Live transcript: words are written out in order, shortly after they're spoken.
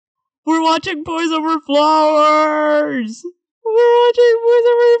We're watching Boys Over Flowers! We're watching Boys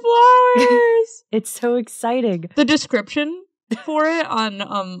Over Flowers! It's so exciting. The description for it on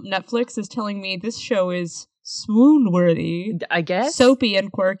Netflix is telling me this show is swoon-worthy. I guess? Soapy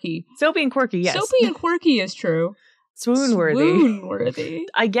and quirky. Soapy and quirky, yes. Soapy and quirky is true. Swoon-worthy. Swoon-worthy.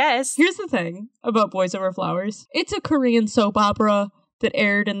 I guess. Here's the thing about Boys Over Flowers. It's a Korean soap opera that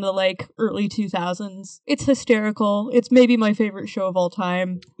aired in the, early 2000s. It's hysterical. It's maybe my favorite show of all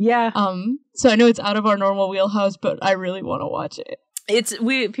time. Yeah. So I know it's out of our normal wheelhouse, but I really want to watch it.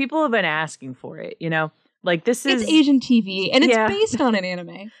 People have been asking for it, you know? It's Asian TV, and it's based on an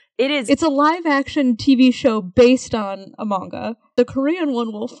anime. It is. It's a live-action TV show based on a manga. The Korean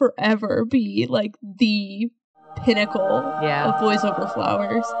one will forever be, the pinnacle of Boys Over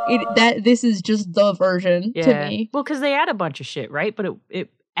Flowers. This is just the version to me. Well, because they add a bunch of shit, right? But it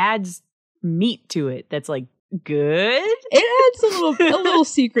adds meat to it that's good. It adds a little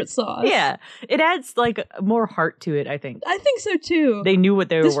secret sauce. Yeah, it adds more heart to it. I think so too. They knew what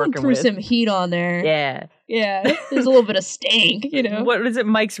they were working with. This one threw some heat on there. Yeah. There's a little bit of stank, you know. What is it?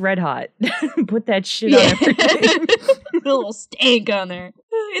 Mike's Red Hot. Put that shit on everything. A little stank on there.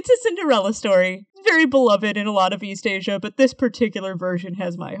 It's a Cinderella story. Very beloved in a lot of East Asia, but this particular version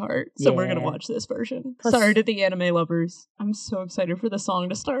has my heart. So we're going to watch this version. Sorry to the anime lovers. I'm so excited for the song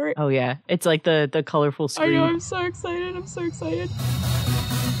to start. Oh, yeah. It's the colorful screen. I know, I'm so excited. This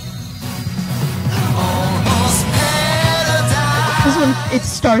one, it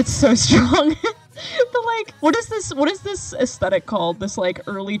starts so strong. But what is this aesthetic called? This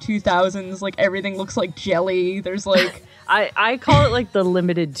early 2000s, everything looks like jelly. There's I call it the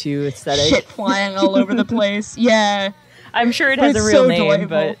limited 2 aesthetic. Shit flying all over the place. Yeah. I'm sure it has a real name,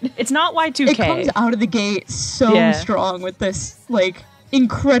 but it's not Y2K. It comes out of the gate so strong with this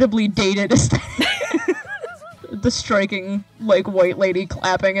incredibly dated aesthetic. The striking white lady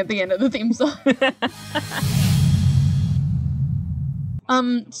clapping at the end of the theme song.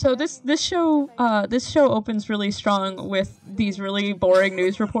 So this show opens really strong with these really boring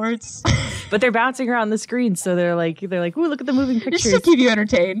news reports. But they're bouncing around the screen, so they're like, ooh, look at the moving pictures. Just to keep you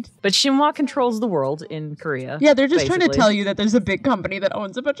entertained. But Shinhwa controls the world in Korea. Yeah, they're just trying to tell you that there's a big company that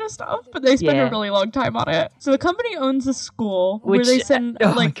owns a bunch of stuff, but they spend a really long time on it. So the company owns a school where they send,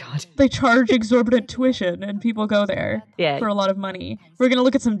 they charge exorbitant tuition, and people go there for a lot of money. We're gonna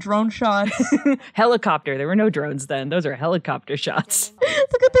look at some drone shots. Helicopter. There were no drones then. Those are helicopter shots.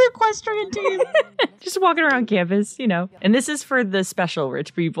 Look at the equestrian team. Just walking around campus, you know. And this is for the special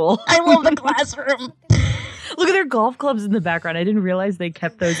rich people. I love the classroom. Look at their golf clubs in the background. I didn't realize they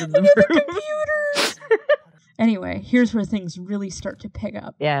kept those in the room. Computers. Anyway, here's where things really start to pick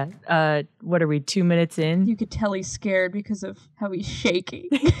up. Yeah. What are we, 2 minutes in? You could tell he's scared because of how he's shaking,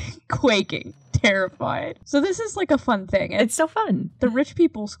 quaking, terrified. So this is a fun thing. It's so fun. The rich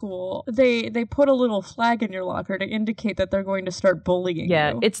people school, they put a little flag in your locker to indicate that they're going to start bullying you.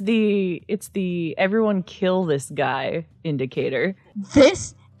 Yeah, it's the everyone kill this guy indicator.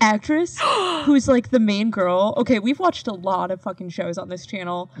 This actress who's the main girl. Okay, we've watched a lot of fucking shows on this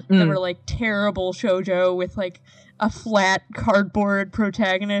channel that were terrible shoujo with a flat cardboard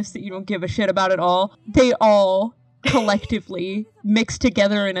protagonist that you don't give a shit about at all. They all collectively mixed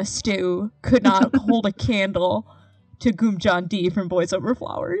together in a stew could not hold a candle to Goomjeon D from Boys Over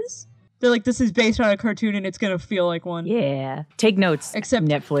Flowers. They're this is based on a cartoon and it's gonna feel like one. Yeah. Take notes, except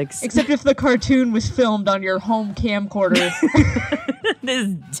Netflix. Except if the cartoon was filmed on your home camcorder. This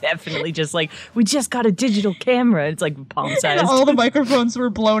is definitely just we just got a digital camera. It's palm sized. And all the microphones were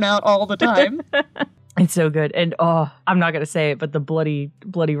blown out all the time. It's so good. And I'm not going to say it, but the bloody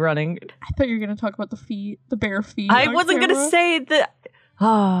running. I thought you were going to talk about the feet, the bare feet. I wasn't going to say that.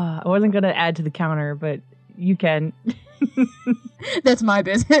 I wasn't going to add to the counter, but you can. That's my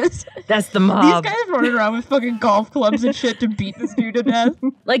business. That's the mob. These guys running around with fucking golf clubs and shit to beat this dude to death.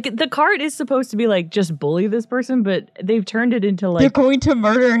 The card is supposed to be just bully this person, but they've turned it into they're going to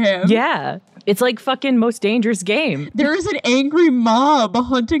murder him. Yeah. It's fucking Most Dangerous Game. There is an angry mob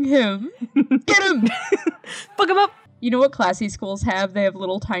hunting him. Get him! Fuck him up! You know what classy schools have? They have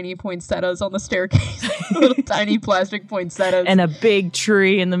little tiny poinsettias on the staircase. Little tiny plastic poinsettias. And a big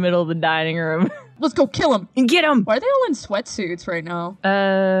tree in the middle of the dining room. Let's go kill him. Get him. Why are they all in sweatsuits right now?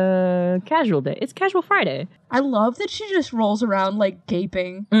 Casual day. It's Casual Friday. I love that she just rolls around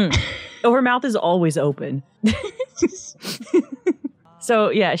gaping. Oh, her mouth is always open. So,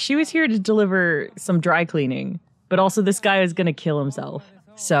 yeah, she was here to deliver some dry cleaning, but also this guy is going to kill himself.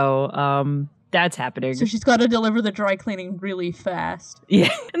 So, that's happening. So she's got to deliver the dry cleaning really fast. Yeah.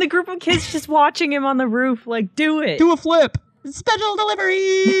 And the group of kids just watching him on the roof, do it. Do a flip. Special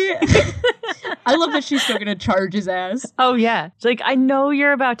delivery! I love that she's still gonna charge his ass. Oh, yeah. It's like, I know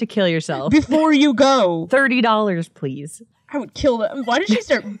you're about to kill yourself. Before you go. $30, please. I would kill them. Why did she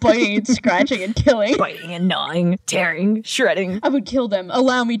start biting and scratching and killing? Biting and gnawing, tearing, shredding. I would kill them.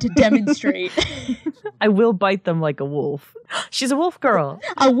 Allow me to demonstrate. I will bite them like a wolf. She's a wolf girl.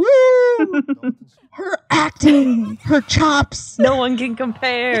 I will! Her acting! Her chops! No one can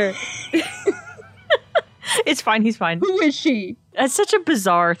compare. It's fine, he's fine. Who is she? That's such a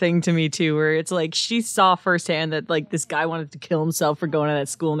bizarre thing to me, too, where it's like she saw firsthand that like this guy wanted to kill himself for going to that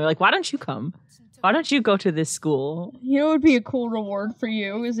school, and they're like, why don't you come? Why don't you go to this school? You know what would be a cool reward for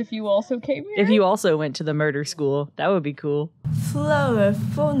you is if you also came here? If you also went to the murder school, that would be cool. Flower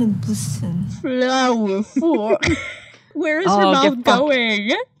for the blossom. Flower for... Where is her mouth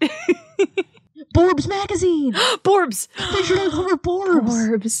going? Borbs magazine! Borbs! They should uncover Borbs!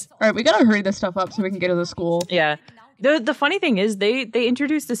 Borbs. Alright, we gotta hurry this stuff up so we can get to the school. Yeah. The funny thing is, they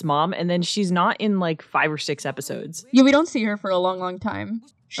introduced this mom, and then she's not in, like, 5 or 6 episodes. Yeah, we don't see her for a long, long time.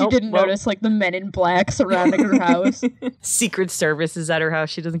 She didn't notice, like, the men in black surrounding her house. Secret Service is at her house.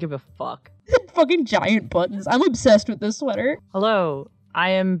 She doesn't give a fuck. Fucking giant buttons. I'm obsessed with this sweater. Hello,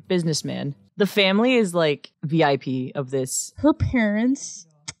 I am businessman. The family is, like, VIP of this. Her parents...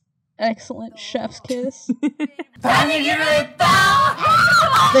 Excellent chef's kiss. They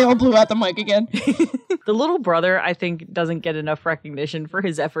all blew out the mic again. The little brother, I think, doesn't get enough recognition for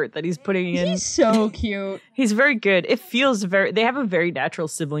his effort that he's putting in. He's so cute. He's very good. It feels they have a very natural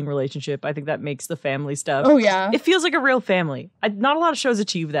sibling relationship. I think that makes the family stuff. Oh, yeah. It feels like a real family. Not a lot of shows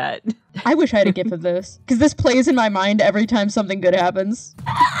achieve that. I wish I had a gif of this. Because this plays in my mind every time something good happens.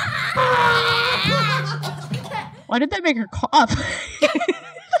 Why did that make her cough?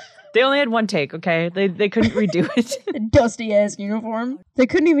 They only had one take, okay? They couldn't redo it. Dusty ass uniform. They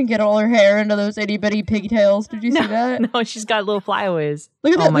couldn't even get all her hair into those itty bitty pigtails. Did you see that? No, she's got little flyaways.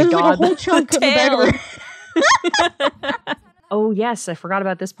 Look at that. Oh my There's god. like a whole chunk of the back of her. Oh yes, I forgot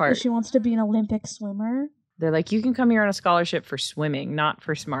about this part. She wants to be an Olympic swimmer. They're like, you can come here on a scholarship for swimming, not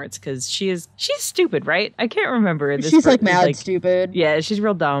for smarts, because she's stupid, right? I can't remember. She's like mad stupid. Yeah, she's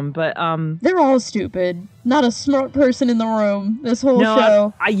real dumb, but they're all stupid. Not a smart person in the room. This whole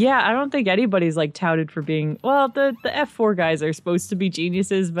show. I don't think anybody's like touted for being. Well, the F4 guys are supposed to be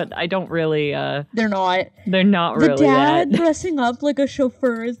geniuses, but I don't really. They're not. They're not really. The dad that. dressing up like a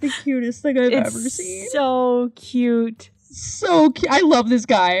chauffeur is the cutest thing I've ever seen. So cute. So cute. I love this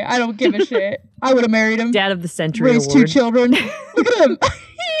guy. I don't give a shit. I would have married him. Dad of the Century Raised Award. 2 children. Look at him.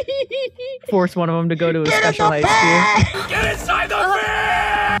 Force one of them to go to a special high school. Get inside the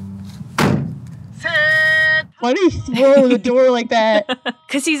van! Why do you throw the door like that?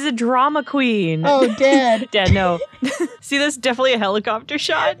 Because he's a drama queen. Oh, Dad. Dad, no. See, that's definitely a helicopter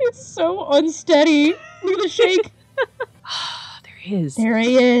shot. It's so unsteady. Look at the shake. There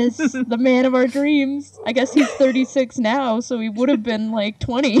he is, the man of our dreams. I guess he's 36 now, so he would have been like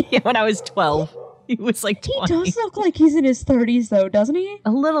 20. Yeah, when I was 12, he was like 20. He does look like he's in his 30s, though, doesn't he?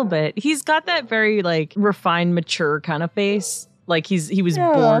 A little bit. He's got that very like refined, mature kind of face. Like he was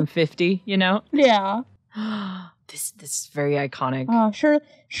born 50, you know? Yeah. This is very iconic. Oh,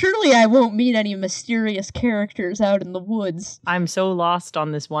 surely I won't meet any mysterious characters out in the woods. I'm so lost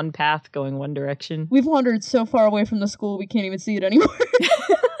on this one path going one direction. We've wandered so far away from the school we can't even see it anymore.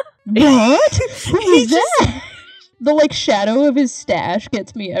 What? Who is that? The like shadow of his stash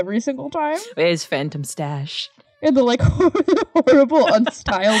gets me every single time. His phantom stash. And the like horrible,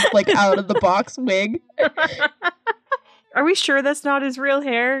 unstyled, like out of the box wig. Are we sure that's not his real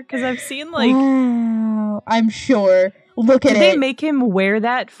hair? Because I've seen like... Wow, I'm sure. Look at it. Did they make him wear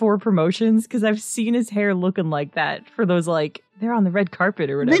that for promotions? Because I've seen his hair looking like that for those like... They're on the red carpet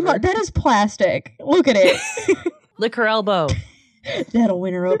or whatever. That is plastic. Look at it. Lick her elbow. That'll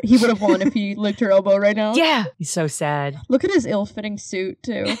win her over. He would have won if he licked her elbow right now. Yeah. He's so sad. Look at his ill-fitting suit,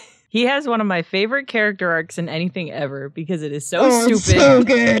 too. He has one of my favorite character arcs in anything ever because it is so stupid. It's so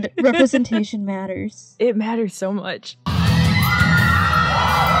good. Representation matters. It matters so much.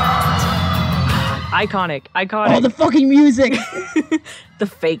 Iconic. Oh, the fucking music. The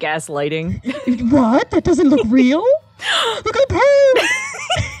fake ass lighting. What? That doesn't look real? Look at the perm.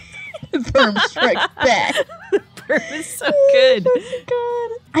 The perm strikes back. The perm is so good. Oh, God.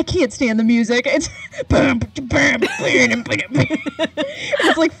 I can't stand the music. It's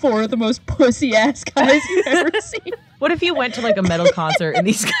it's like 4 of the most pussy ass guys you've ever seen. What if you went to like a metal concert and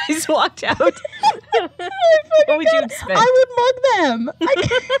these guys walked out? What would you expect? I would mug them.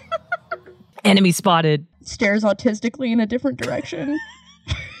 Enemy spotted. Stares autistically in a different direction.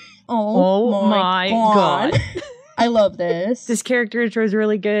 Oh my god. I love this. This character intro is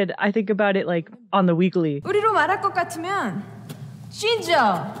really good. I think about it like on the weekly. 우리로 말할 것 같으면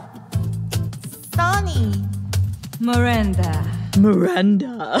Ginger, Sunny, Miranda.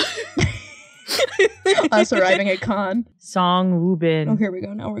 Us arriving at con. Song Woo-bin. Oh, here we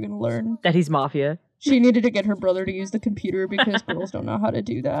go. Now we're gonna learn that he's mafia. She needed to get her brother to use the computer because girls don't know how to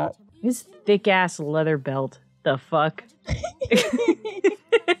do that. His thick ass leather belt. The fuck?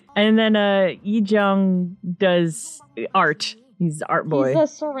 And then Yi Jung does art. He's the art boy. He's a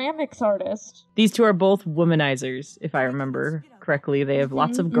ceramics artist. These two are both womanizers, if I remember correctly. They have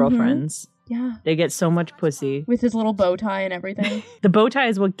lots of girlfriends. Yeah. They get so much pussy. With his little bow tie and everything. The bow tie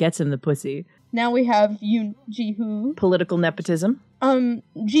is what gets him the pussy. Now we have Yoon Ji-hoo. Political nepotism.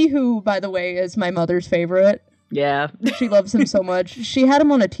 Ji-hoo, by the way, is my mother's favorite. Yeah. She loves him so much. She had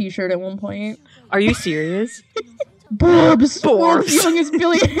him on a t-shirt at one point. Are you serious? Borbs! Borbs! Young as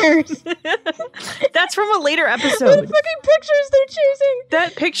billionaires! That's from a later episode. The fucking pictures they're choosing!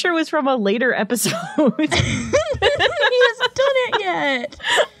 That picture was from a later episode. He hasn't done it yet!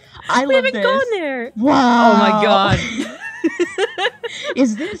 I love this. We haven't gone there. Wow. Oh my god.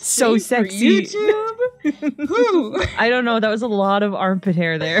 Is this so sexy? YouTube? Who? I don't know. That was a lot of armpit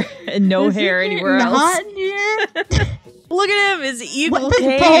hair there, and no hair anywhere else. Not in here. Look at him, his eagle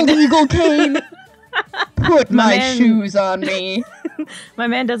cane. Bald eagle cane. Put my shoes on me. My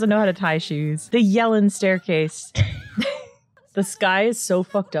man doesn't know how to tie shoes. The Yellen staircase. The sky is so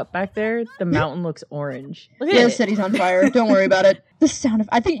fucked up back there. The mountain looks orange. Look at it. The city's on fire. Don't worry about it. The sound of...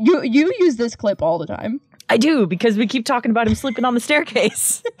 I think you use this clip all the time. I do, because we keep talking about him sleeping on the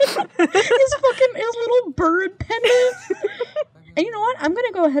staircase. his little bird pendant. And you know what? I'm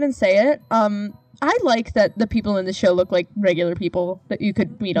gonna go ahead and say it. I like that the people in the show look like regular people that you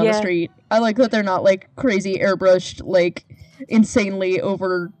could meet on the street. I like that they're not like crazy airbrushed, like insanely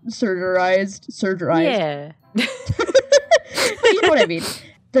over surgerized. Yeah. But you know what I mean.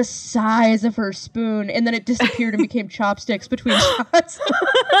 The size of her spoon, and then it disappeared and became chopsticks between shots.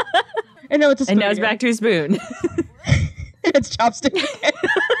 And now it's a spoon. And now it's back to a spoon. It's chopsticks again.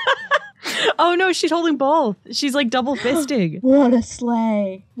 Oh no, she's holding both. She's like double fisting. What a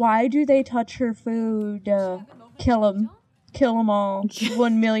sleigh. Why do they touch her food? Kill them. Kill them all.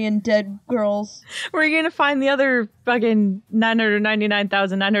 1 million dead girls. We're going to find the other fucking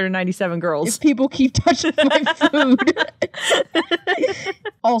 999,997 girls. If people keep touching my food.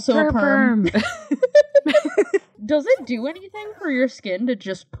 Also a perm. Does it do anything for your skin to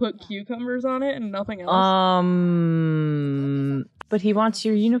just put cucumbers on it and nothing else? But he wants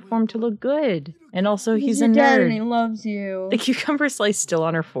your uniform to look good. And also he's a your dad nerd. And he loves you. The cucumber slice still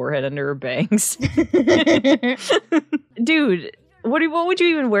on her forehead under her bangs. Dude, what would you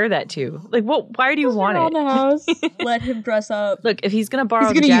even wear that to? Like, why do you want it? Around the house. Let him dress up. Look, if he's gonna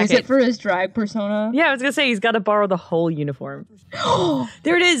borrow the jacket, use it for his drag persona. Yeah, I was gonna say he's gotta borrow the whole uniform.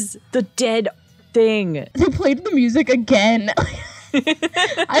 There it is! The dead thing. They played the music again.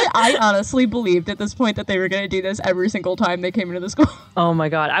 I honestly believed at this point that they were going to do this every single time they came into the school. Oh my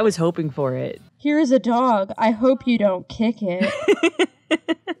god, I was hoping for it. Here is a dog. I hope you don't kick it.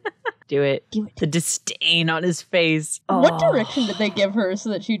 Do it. The disdain on his face. What direction did they give her so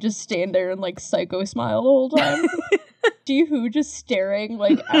that she just stand there and like psycho smile the whole time? Ji-hoo just staring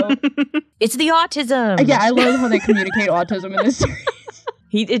like out. It's the autism. Yeah, I love how they communicate autism in this series.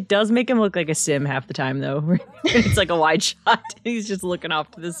 It does make him look like a sim half the time, though. It's like a wide shot. He's just looking off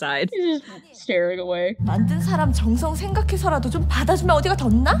to the side. He's just staring away. 만든 사람 정성 생각해서라도 좀 받아주면 어디가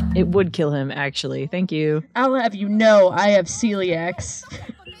덧나? It would kill him, actually. Thank you. I'll have you know I have celiacs.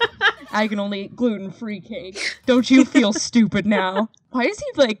 I can only eat gluten-free cake. Don't you feel stupid now? Why is he,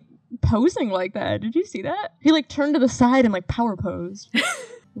 like, posing like that? Did you see that? He, like, turned to the side and, like, power posed.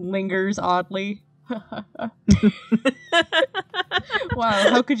 Lingers oddly. Wow,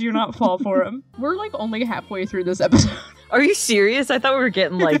 how could you not fall for him? We're like only halfway through this episode. Are you serious? I thought we were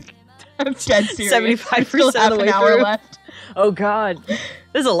getting like I'm dead serious. 75% of the way hour through. Left. Oh god.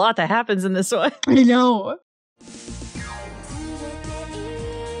 There's a lot that happens in this one. I know.